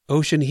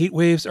Ocean heat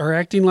waves are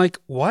acting like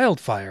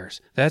wildfires.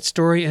 That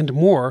story and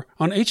more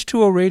on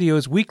H2O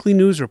Radio's weekly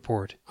news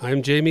report.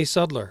 I'm Jamie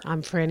Sudler.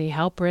 I'm Franny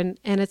Halperin,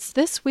 and it's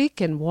This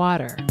Week in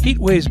Water. Heat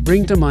waves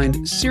bring to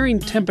mind searing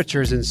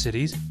temperatures in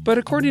cities, but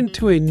according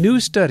to a new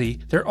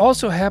study, they're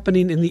also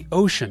happening in the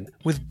ocean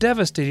with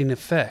devastating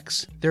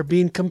effects. They're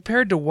being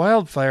compared to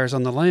wildfires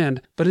on the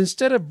land, but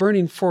instead of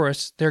burning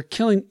forests, they're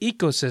killing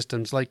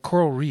ecosystems like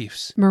coral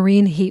reefs.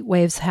 Marine heat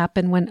waves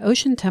happen when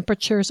ocean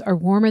temperatures are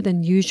warmer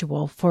than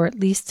usual for at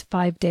least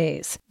 5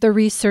 days. The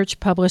research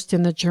published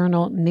in the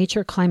journal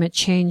Nature Climate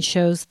Change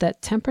shows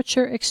that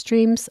temperature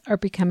extremes are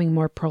becoming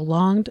more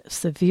prolonged,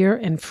 severe,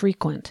 and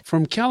frequent.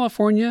 From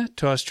California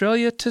to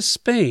Australia to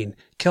Spain,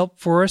 kelp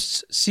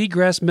forests,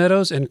 seagrass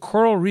meadows, and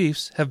coral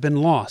reefs have been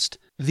lost.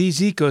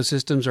 These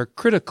ecosystems are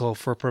critical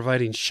for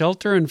providing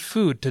shelter and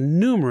food to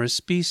numerous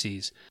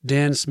species.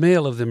 Dan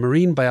Smale of the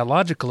Marine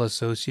Biological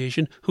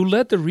Association, who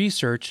led the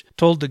research,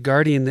 told The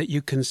Guardian that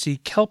you can see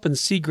kelp and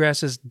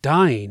seagrasses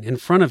dying in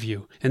front of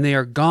you, and they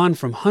are gone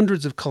from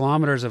hundreds of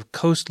kilometers of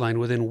coastline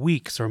within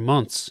weeks or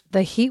months.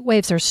 The heat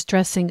waves are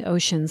stressing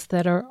oceans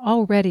that are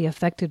already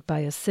affected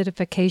by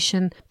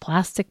acidification,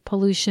 plastic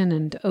pollution,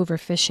 and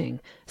overfishing.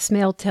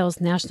 Smale tells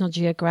National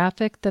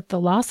Geographic that the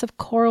loss of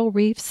coral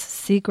reefs,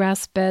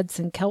 seagrass beds,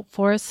 and kelp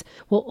forests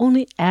will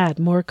only add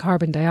more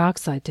carbon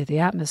dioxide to the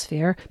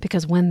atmosphere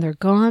because when they're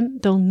gone,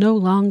 they'll no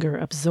longer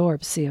absorb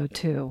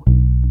CO2.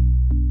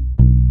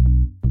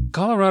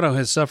 Colorado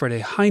has suffered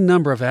a high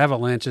number of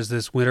avalanches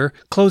this winter,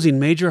 closing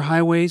major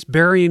highways,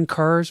 burying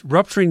cars,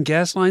 rupturing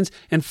gas lines,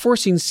 and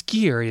forcing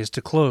ski areas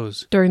to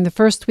close. During the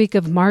first week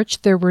of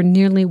March, there were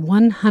nearly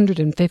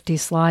 150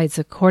 slides,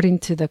 according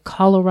to the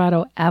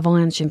Colorado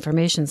Avalanche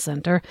Information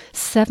Center.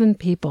 7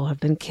 people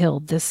have been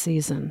killed this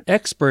season.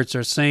 Experts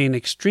are saying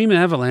extreme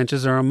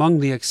avalanches are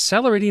among the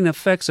accelerating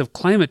effects of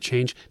climate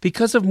change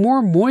because of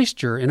more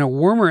moisture in a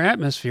warmer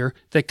atmosphere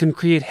that can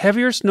create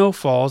heavier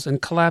snowfalls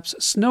and collapse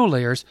snow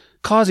layers,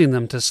 causing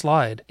them to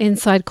slide.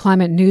 Inside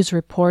Climate News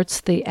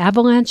reports the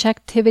avalanche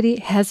activity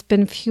has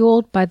been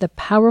fueled by the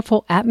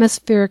powerful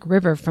atmospheric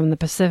river from the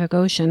Pacific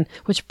Ocean,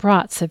 which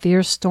brought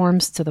severe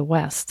storms to the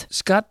west.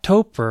 Scott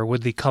Topfer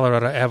with the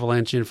Colorado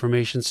Avalanche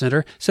Information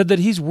Center said that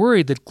he's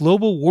worried that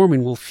global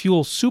warming will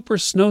fuel super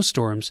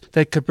snowstorms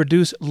that could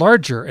produce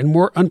larger and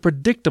more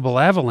unpredictable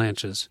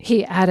avalanches.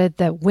 He added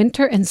that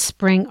winter and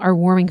spring are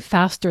warming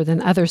faster than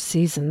other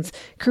seasons,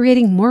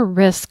 creating more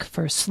risk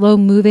for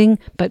slow-moving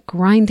but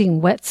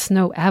grinding wet snow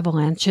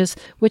avalanches,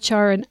 which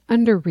are an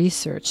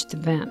under-researched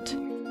event.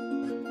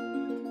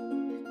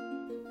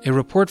 A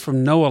report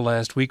from NOAA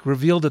last week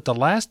revealed that the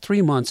last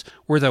 3 months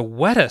were the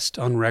wettest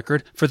on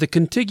record for the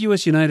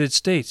contiguous United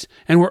States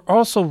and were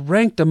also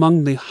ranked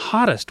among the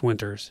hottest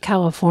winters.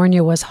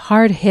 California was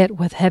hard hit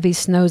with heavy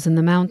snows in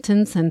the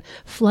mountains and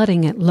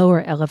flooding at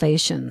lower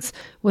elevations.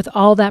 With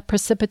all that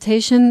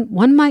precipitation,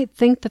 one might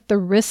think that the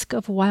risk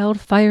of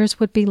wildfires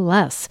would be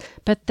less,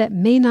 but that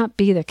may not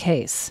be the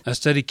case. A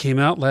study came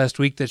out last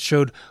week that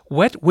showed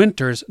wet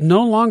winters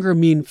no longer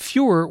mean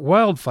fewer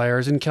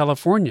wildfires in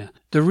California.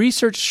 The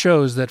research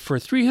shows that for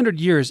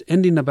 300 years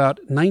ending about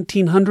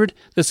 1900,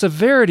 the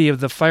severity of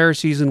the fire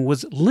season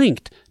was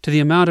linked to the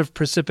amount of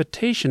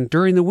precipitation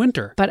during the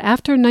winter. But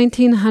after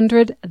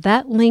 1900,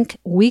 that link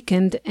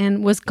weakened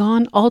and was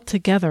gone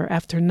altogether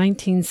after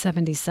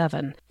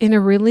 1977. In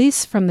a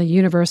release from the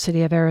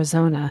University of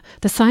Arizona,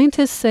 the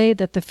scientists say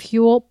that the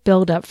fuel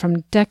buildup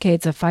from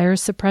decades of fire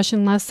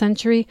suppression last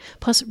century,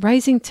 plus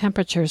rising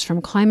temperatures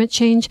from climate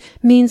change,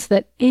 means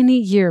that any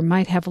year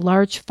might have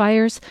large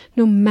fires,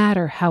 no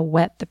matter how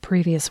wet the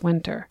previous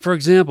winter. For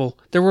example,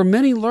 there were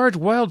many large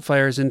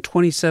wildfires in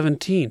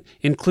 2017,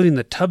 including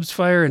the Tubbs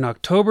Fire in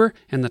October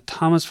and the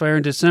Thomas Fire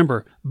in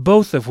December,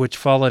 both of which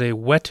followed a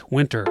wet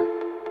winter.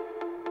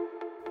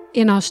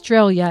 In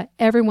Australia,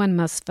 everyone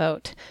must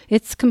vote.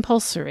 It's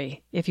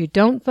compulsory. If you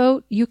don't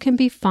vote, you can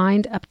be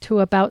fined up to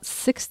about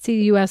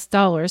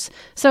 $60,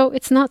 so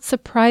it's not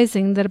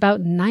surprising that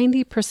about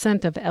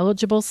 90% of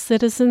eligible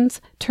citizens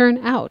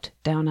turn out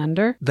down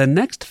under. The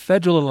next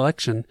federal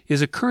election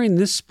is occurring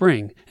this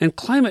spring, and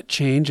climate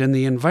change and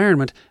the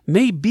environment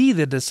may be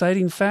the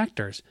deciding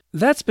factors.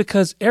 That's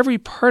because every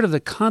part of the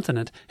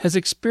continent has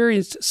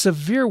experienced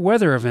severe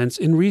weather events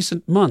in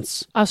recent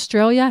months.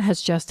 Australia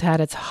has just had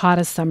its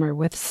hottest summer,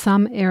 with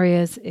some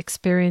areas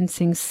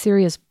experiencing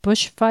serious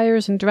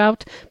bushfires and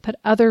drought, but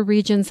other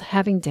regions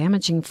having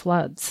damaging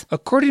floods.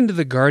 According to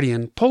The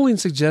Guardian, polling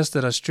suggests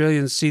that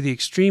Australians see the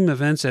extreme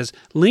events as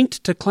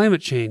linked to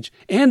climate change,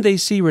 and they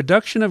see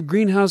reduction of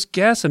greenhouse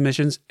gas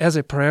emissions as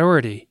a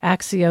priority.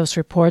 Axios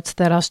reports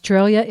that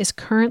Australia is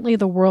currently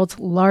the world's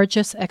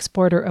largest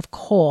exporter of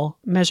coal,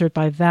 measured measured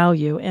by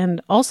value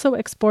and also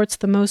exports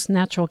the most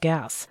natural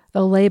gas.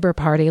 The Labor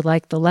Party,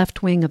 like the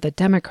left wing of the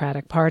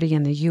Democratic Party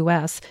in the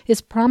U.S., is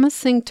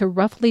promising to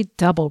roughly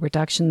double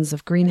reductions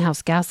of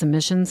greenhouse gas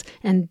emissions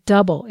and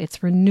double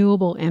its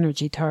renewable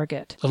energy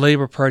target. The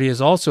Labor Party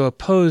is also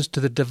opposed to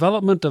the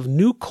development of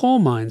new coal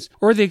mines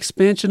or the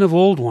expansion of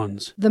old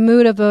ones. The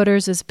mood of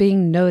voters is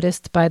being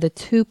noticed by the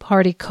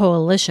two-party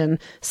coalition,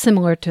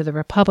 similar to the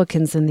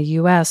Republicans in the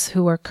U.S.,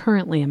 who are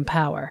currently in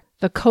power.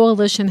 The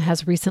coalition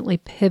has recently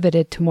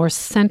pivoted to more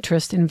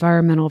centrist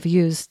environmental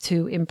views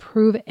to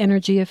improve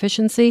energy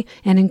efficiency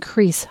and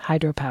increase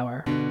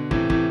hydropower.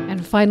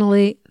 And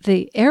finally,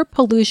 the air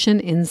pollution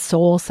in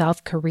Seoul,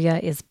 South Korea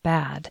is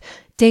bad,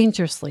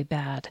 dangerously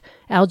bad.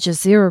 Al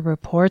Jazeera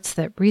reports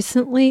that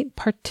recently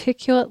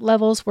particulate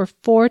levels were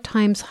 4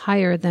 times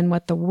higher than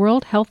what the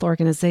World Health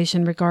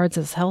Organization regards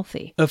as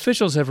healthy.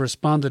 Officials have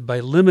responded by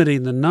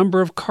limiting the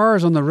number of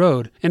cars on the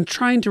road and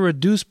trying to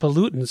reduce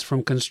pollutants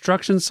from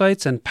construction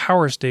sites and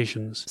power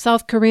stations.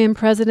 South Korean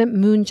President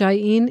Moon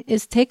Jae-in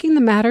is taking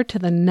the matter to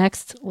the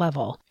next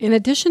level. In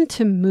addition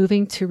to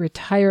moving to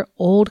retire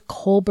old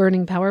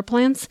coal-burning power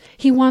plants,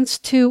 he wants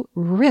to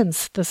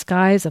rinse the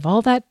skies of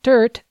all that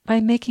dirt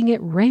by making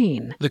it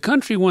rain. The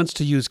country wants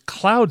to use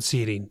cloud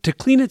seeding to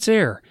clean its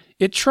air.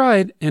 It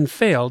tried and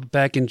failed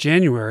back in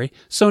January,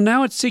 so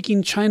now it's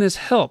seeking China's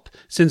help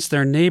since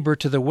their neighbor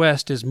to the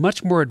west is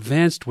much more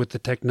advanced with the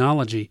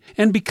technology,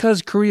 and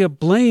because Korea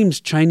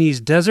blames Chinese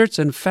deserts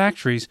and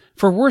factories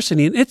for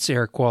worsening its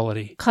air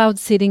quality. Cloud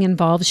seeding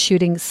involves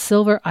shooting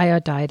silver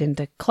iodide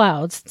into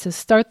clouds to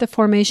start the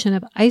formation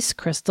of ice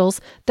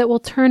crystals that will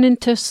turn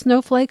into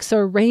snowflakes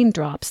or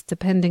raindrops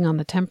depending on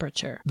the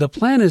temperature. The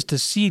plan is to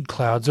seed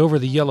clouds over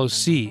the Yellow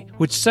Sea,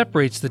 which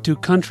separates the two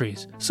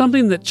countries,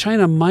 something that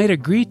China might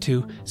agree to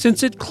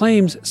since it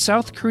claims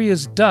South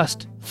Korea's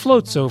dust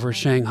floats over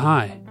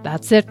Shanghai.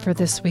 That's it for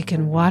This Week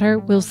in Water.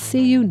 We'll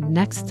see you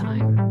next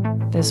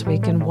time. This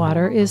Week in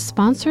Water is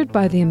sponsored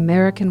by the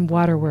American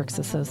Waterworks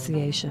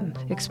Association.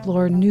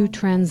 Explore new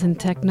trends in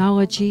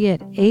technology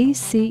at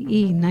ACE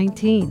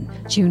 19,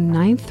 June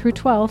 9th through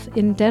 12th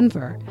in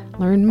Denver.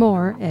 Learn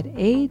more at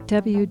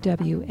awwace.org.